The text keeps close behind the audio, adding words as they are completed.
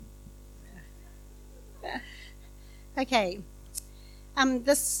Okay,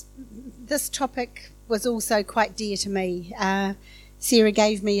 this topic was also quite dear to me. Sarah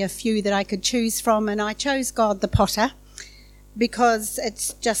gave me a few that I could choose from, and I chose God the Potter because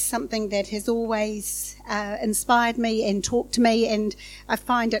it's just something that has always inspired me and talked to me, and I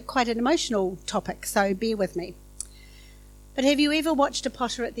find it quite an emotional topic, so bear with me. But have you ever watched a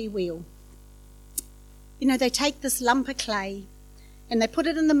potter at their wheel? You know, they take this lump of clay and they put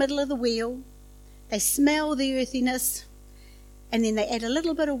it in the middle of the wheel, they smell the earthiness, and then they add a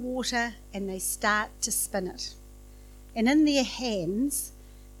little bit of water and they start to spin it. And in their hands,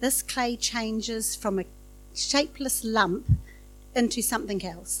 this clay changes from a shapeless lump into something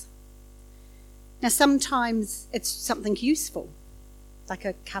else. Now, sometimes it's something useful, like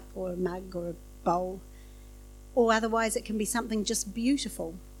a cup or a mug or a bowl, or otherwise it can be something just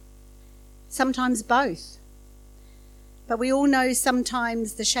beautiful. Sometimes both. But we all know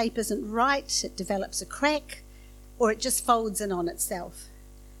sometimes the shape isn't right, it develops a crack, or it just folds in on itself.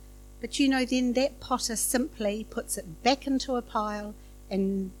 But you know, then that potter simply puts it back into a pile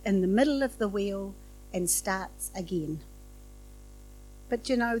and in the middle of the wheel and starts again. But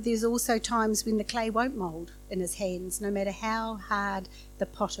you know, there's also times when the clay won't mould in his hands, no matter how hard the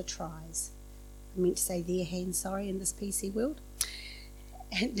potter tries. I meant to say their hands, sorry, in this PC world.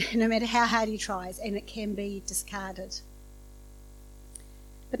 And no matter how hard he tries, and it can be discarded.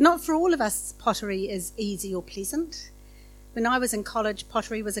 But not for all of us pottery is easy or pleasant. When I was in college,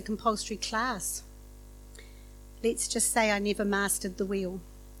 pottery was a compulsory class. Let's just say I never mastered the wheel.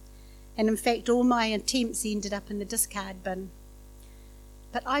 And in fact, all my attempts ended up in the discard bin.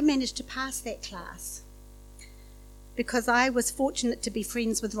 But I managed to pass that class because I was fortunate to be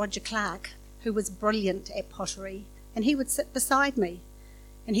friends with Roger Clark, who was brilliant at pottery, and he would sit beside me.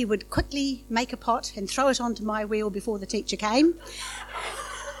 And he would quickly make a pot and throw it onto my wheel before the teacher came,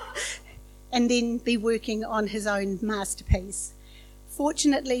 and then be working on his own masterpiece.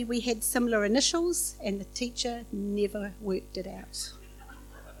 Fortunately, we had similar initials, and the teacher never worked it out.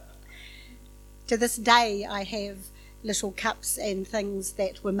 To this day, I have little cups and things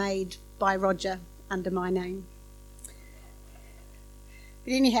that were made by Roger under my name.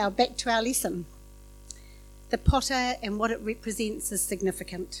 But anyhow, back to our lesson. The potter and what it represents is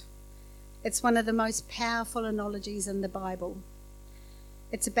significant. It's one of the most powerful analogies in the Bible.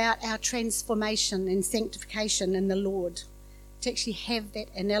 It's about our transformation and sanctification in the Lord, to actually have that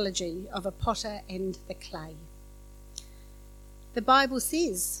analogy of a potter and the clay. The Bible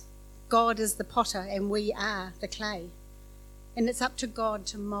says God is the potter and we are the clay. And it's up to God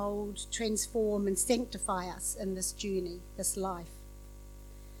to mould, transform and sanctify us in this journey, this life.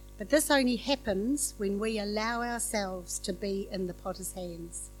 But this only happens when we allow ourselves to be in the potter's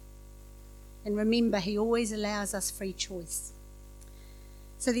hands. And remember, he always allows us free choice.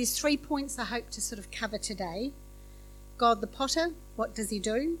 So there's 3 points I hope to sort of cover today. God the potter, what does he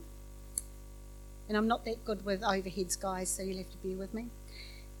do? And I'm not that good with overheads, guys, so you'll have to bear with me.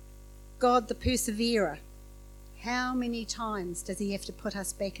 God the perseverer. How many times does he have to put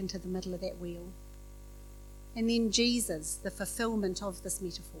us back into the middle of that wheel? And then Jesus, the fulfillment of this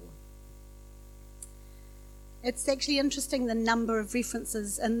metaphor. It's actually interesting the number of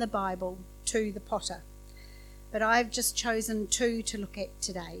references in the Bible to the potter, but I've just chosen 2 to look at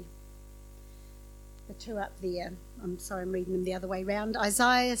today. The 2 up there, I'm sorry, I'm reading them the other way round.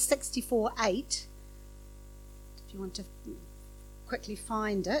 Isaiah 64:8, if you want to quickly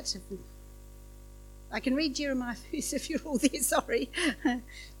find it. I can read Jeremiah first if you're all there, sorry.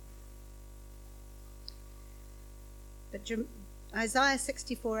 But Isaiah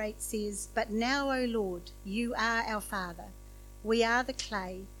 64:8 says, "But now, O Lord, you are our Father. We are the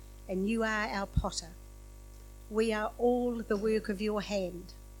clay, and you are our potter. We are all the work of your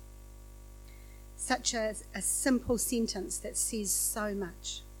hand." Such a simple sentence that says so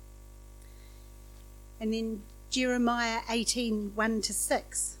much. And then Jeremiah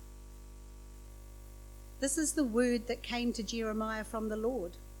 18:1-6. This is the word that came to Jeremiah from the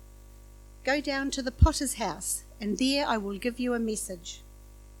Lord. "Go down to the potter's house, and there I will give you a message."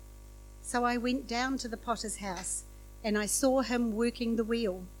 So I went down to the potter's house, and I saw him working the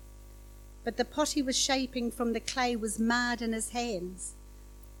wheel. But the pot he was shaping from the clay was marred in his hands.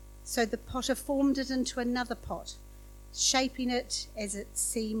 So the potter formed it into another pot, shaping it as it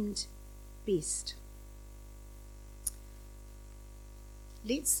seemed best.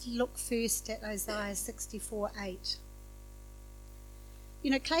 Let's look first at Isaiah 64:8.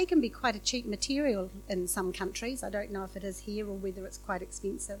 You know, clay can be quite a cheap material in some countries. I don't know if it is here or whether it's quite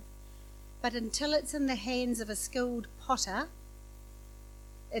expensive. But until it's in the hands of a skilled potter,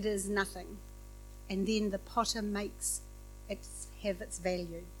 it is nothing. And then the potter makes it have its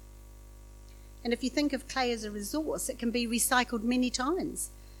value. And if you think of clay as a resource, it can be recycled many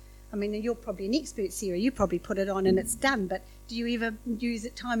times. I mean, you're probably an expert, Sarah. You probably put it on and it's done, but do you ever use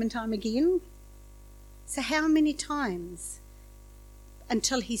it time and time again? So how many times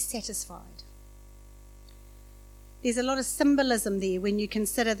until he's satisfied? There's a lot of symbolism there when you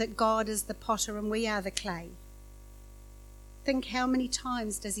consider that God is the potter and we are the clay. Think, how many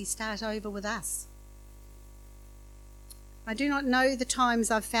times does he start over with us? I do not know the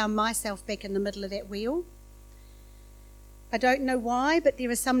times I've found myself back in the middle of that wheel. I don't know why, but there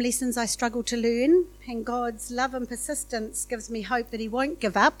are some lessons I struggle to learn, and God's love and persistence gives me hope that he won't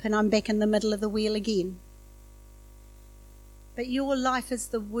give up and I'm back in the middle of the wheel again. But your life is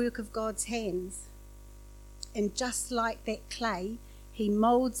the work of God's hands. And just like that clay, he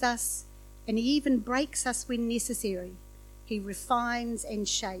moulds us and he even breaks us when necessary. He refines and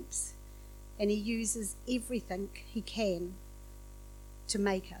shapes, and he uses everything he can to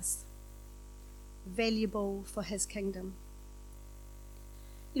make us valuable for his kingdom.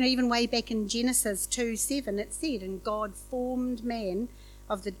 You know, even way back in Genesis 2:7, it said, "And God formed man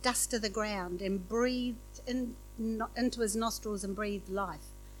of the dust of the ground and breathed into his nostrils and breathed life."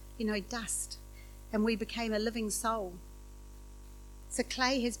 You know, dust. And we became a living soul. So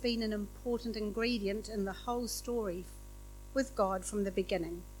clay has been an important ingredient in the whole story with God from the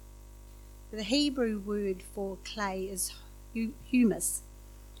beginning. The Hebrew word for clay is humus,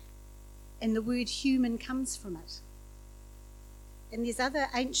 and the word human comes from it. And there's other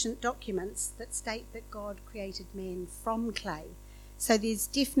ancient documents that state that God created man from clay. So there's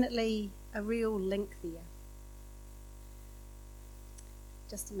definitely a real link there.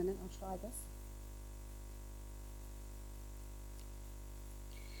 Just a minute, I'll try this.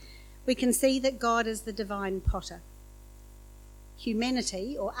 We can see that God is the divine potter.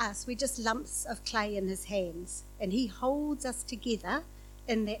 Humanity, or us, we're just lumps of clay in his hands, and he holds us together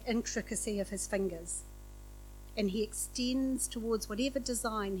in that intricacy of his fingers. And he extends towards whatever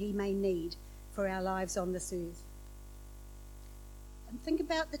design he may need for our lives on this earth. And think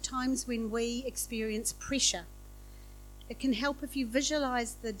about the times when we experience pressure. It can help if you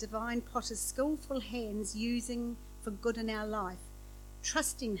visualize the divine potter's skillful hands using for good in our life.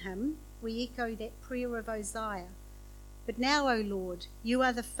 Trusting him, we echo that prayer of Isaiah. "But now, O Lord, you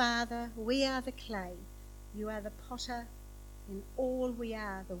are the Father, we are the clay, you are the potter, and all we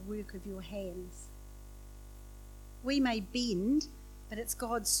are the work of your hands." We may bend, but it's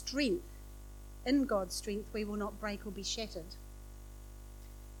God's strength. In God's strength, we will not break or be shattered.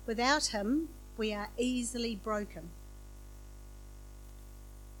 Without him, we are easily broken.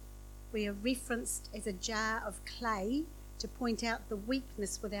 We are referenced as a jar of clay to point out the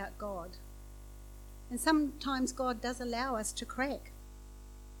weakness without God. And sometimes God does allow us to crack.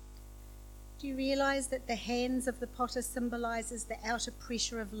 Do you realise that the hands of the potter symbolises the outer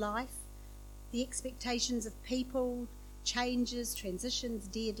pressure of life, the expectations of people, changes, transitions,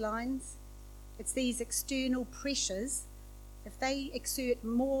 deadlines? It's these external pressures. If they exert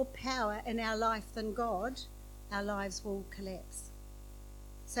more power in our life than God, our lives will collapse.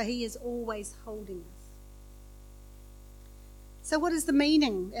 So he is always holding us. So what is the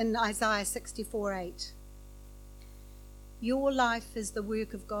meaning in Isaiah 64:8? Your life is the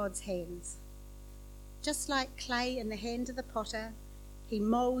work of God's hands. Just like clay in the hand of the potter, he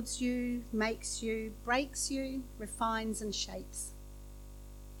moulds you, makes you, breaks you, refines and shapes.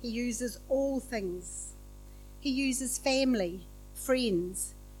 He uses all things. He uses family,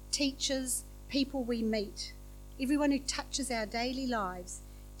 friends, teachers, people we meet, everyone who touches our daily lives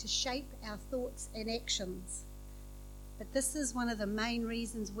to shape our thoughts and actions. But this is one of the main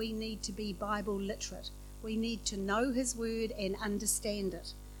reasons we need to be Bible literate. We need to know his word and understand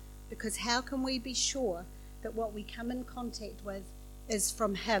it. Because how can we be sure that what we come in contact with is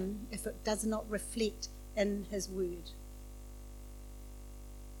from him if it does not reflect in his word?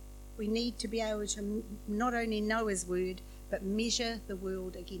 We need to be able to not only know his word, but measure the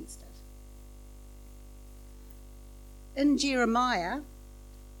world against it. In Jeremiah,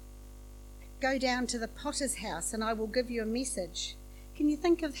 "Go down to the potter's house and I will give you a message." Can you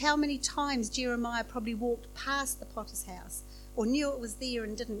think of how many times Jeremiah probably walked past the potter's house or knew it was there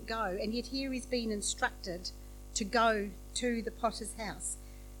and didn't go, and yet here he's been instructed to go to the potter's house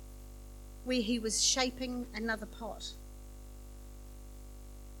where he was shaping another pot.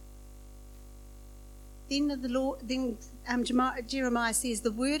 Then Jeremiah says,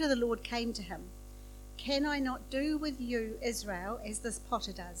 "The word of the Lord came to him. Can I not do with you, Israel, as this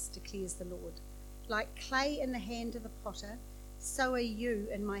potter does, declares the Lord? Like clay in the hand of the potter, so are you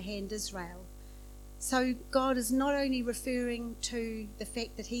in my hand, Israel." So God is not only referring to the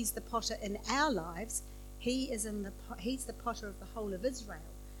fact that he's the potter in our lives, he's the potter of the whole of Israel.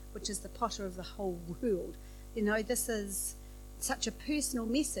 which is the potter of the whole world. You know, this is such a personal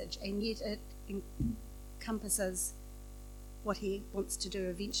message, and yet it encompasses what he wants to do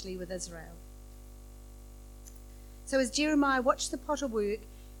eventually with Israel. So as Jeremiah watched the potter work,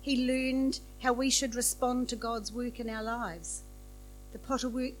 he learned how we should respond to God's work in our lives. The potter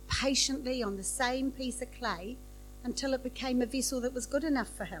worked patiently on the same piece of clay until it became a vessel that was good enough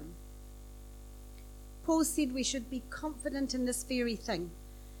for him. Paul said we should be confident in this very thing,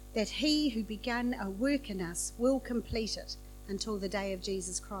 that he who began a work in us will complete it until the day of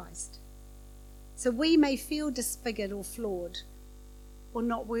Jesus Christ. So we may feel disfigured or flawed or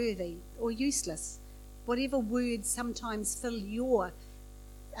not worthy or useless, whatever words sometimes fill your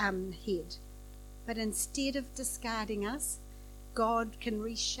head. But instead of discarding us, God can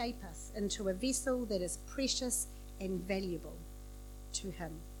reshape us into a vessel that is precious and valuable to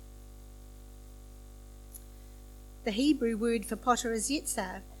him. The Hebrew word for potter is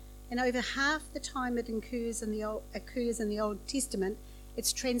yetzar, and over half the time it occurs in the Old Testament,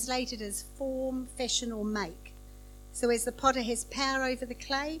 it's translated as form, fashion, or make. So as the potter has power over the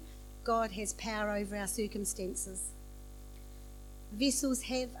clay, God has power over our circumstances. Vessels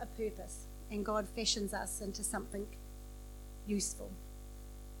have a purpose, and God fashions us into something useful.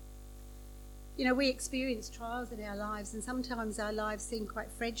 You know, we experience trials in our lives, and sometimes our lives seem quite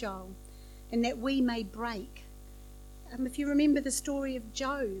fragile, and that we may break. If you remember the story of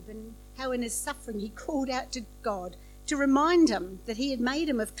Job and how in his suffering he called out to God to remind him that he had made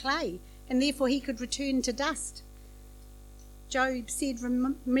him of clay and therefore he could return to dust. Job said,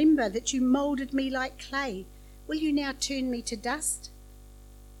 "Remember that you moulded me like clay. Will you now turn me to dust?"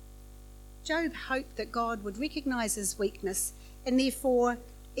 Job hoped that God would recognise his weakness and therefore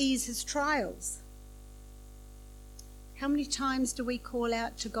ease his trials. How many times do we call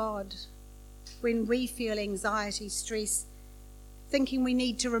out to God when we feel anxiety, stress, thinking we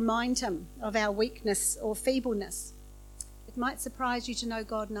need to remind him of our weakness or feebleness? It might surprise you to know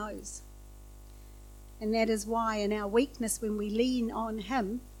God knows. And that is why in our weakness, when we lean on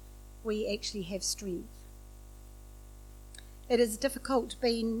him, we actually have strength. It is difficult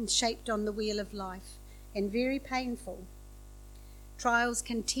being shaped on the wheel of life and very painful. Trials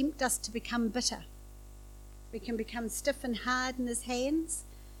can tempt us to become bitter. We can become stiff and hard in his hands,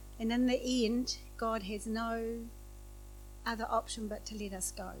 and in the end, God has no other option but to let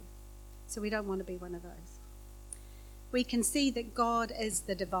us go. So we don't want to be one of those. We can see that God is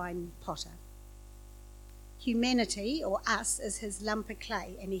the divine potter. Humanity, or us, is his lump of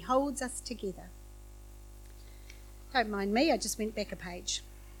clay, and he holds us together. Don't mind me, I just went back a page.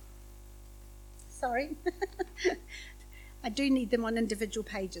 Sorry. I do need them on individual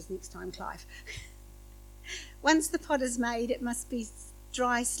pages next time, Clive. Once the pot is made, it must be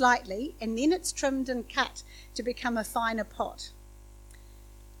dry slightly, and then it's trimmed and cut to become a finer pot.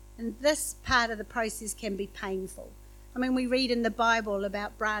 And this part of the process can be painful. I mean, we read in the Bible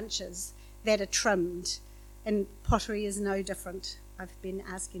about branches that are trimmed, and pottery is no different. I've been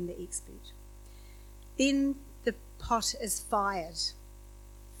asking the expert. Then the pot is fired.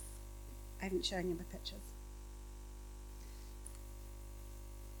 I haven't shown you my pictures.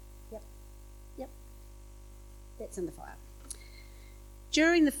 Yep. That's in the fire.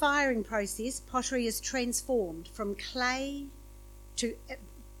 During the firing process, pottery is transformed from clay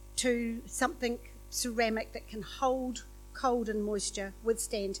to something ceramic that can hold cold and moisture,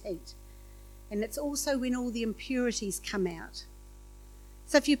 withstand heat. And it's also when all the impurities come out.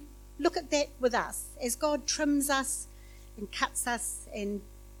 So if you look at that with us, as God trims us and cuts us and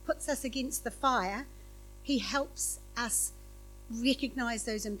puts us against the fire, he helps us recognise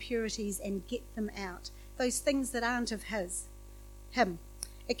those impurities and get them out, those things that aren't of him.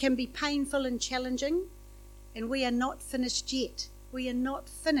 It can be painful and challenging, and we are not finished yet. We are not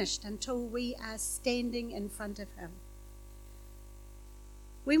finished until we are standing in front of him.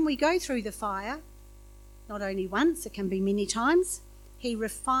 When we go through the fire, not only once, it can be many times, he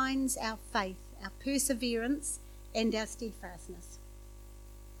refines our faith, our perseverance, and our steadfastness.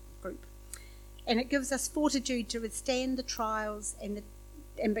 And it gives us fortitude to withstand the trials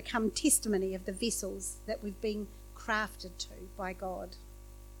and become testimony of the vessels that we've been crafted to by God.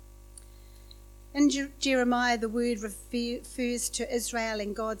 In Jeremiah, the word refers to Israel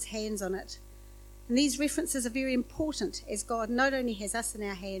and God's hands on it. And these references are very important, as God not only has us in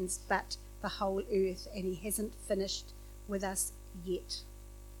our hands, but the whole earth, and he hasn't finished with us yet.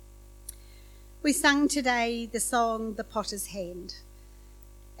 We sung today the song, The Potter's Hand.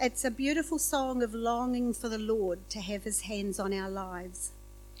 It's a beautiful song of longing for the Lord to have his hands on our lives.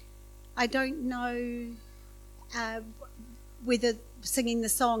 I don't know whether singing the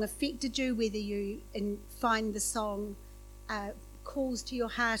song affected you, whether you find the song calls to your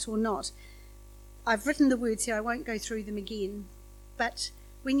heart or not. I've written the words here, I won't go through them again, but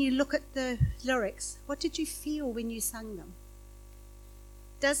when you look at the lyrics, what did you feel when you sang them?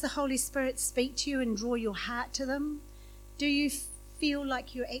 Does the Holy Spirit speak to you and draw your heart to them? Do you feel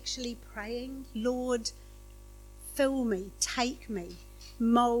like you're actually praying, Lord, fill me, take me,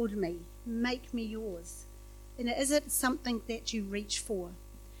 mould me, make me yours? And is it something that you reach for?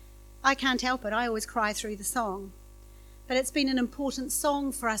 I can't help it, I always cry through the song. But it's been an important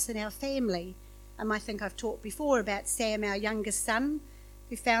song for us in our family. I think I've talked before about Sam, our youngest son,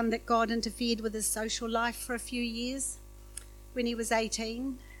 who found that God interfered with his social life for a few years when he was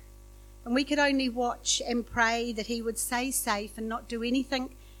 18. And we could only watch and pray that he would stay safe and not do anything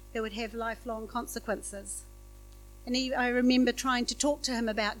that would have lifelong consequences. And I remember trying to talk to him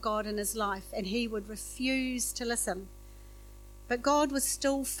about God in his life, and he would refuse to listen. But God was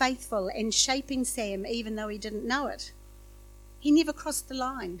still faithful in shaping Sam, even though he didn't know it. He never crossed the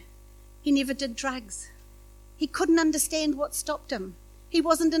line. He never did drugs. He couldn't understand what stopped him. He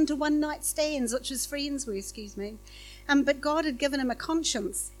wasn't into one-night stands, which his friends were, but God had given him a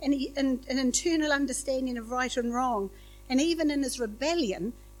conscience and an internal understanding of right and wrong. And even in his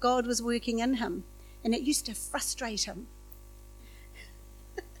rebellion, God was working in him. And it used to frustrate him.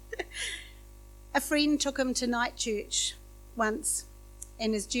 A friend took him to night church once,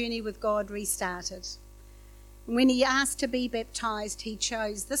 and his journey with God restarted. When he asked to be baptised, he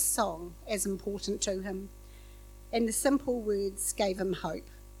chose this song as important to him. And the simple words gave him hope.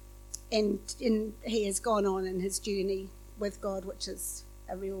 And he has gone on in his journey with God, which is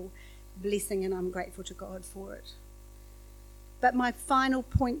a real blessing, and I'm grateful to God for it. But my final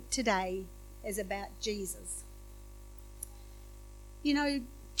point today is about Jesus. You know,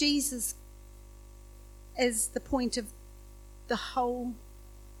 Jesus is the point of the whole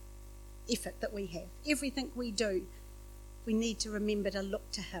effort that we have. Everything we do, we need to remember to look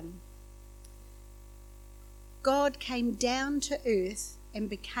to him. God came down to earth and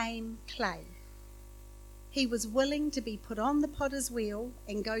became clay. He was willing to be put on the potter's wheel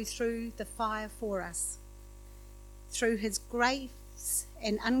and go through the fire for us. Through his grace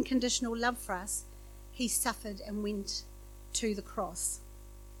and unconditional love for us, he suffered and went to the cross.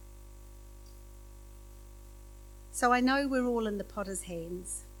 So I know we're all in the potter's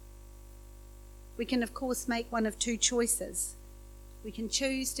hands. We can, of course, make one of two choices. We can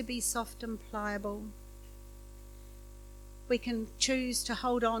choose to be soft and pliable. We can choose to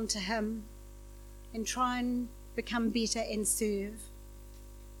hold on to him and try and become better and serve.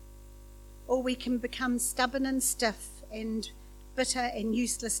 Or we can become stubborn and stiff and bitter and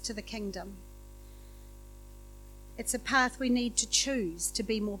useless to the kingdom. It's a path we need to choose to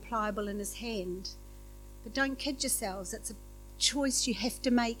be more pliable in his hand. But don't kid yourselves, it's a choice you have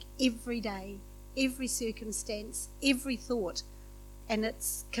to make every day, every circumstance, every thought, and it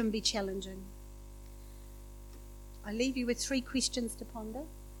can be challenging. I leave you with 3 questions to ponder.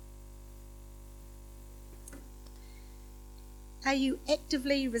 Are you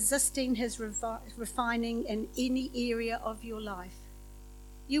actively resisting his refining in any area of your life?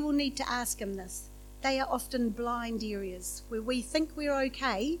 You will need to ask him this. They are often blind areas where we think we're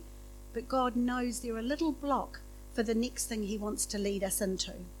okay, but God knows they're a little block for the next thing he wants to lead us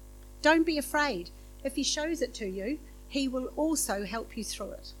into. Don't be afraid. If he shows it to you, he will also help you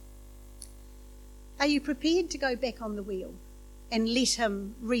through it. Are you prepared to go back on the wheel and let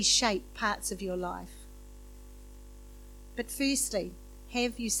him reshape parts of your life? But firstly,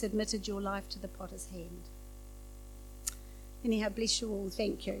 have you submitted your life to the potter's hand? Anyhow, bless you all.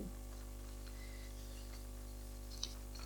 Thank you.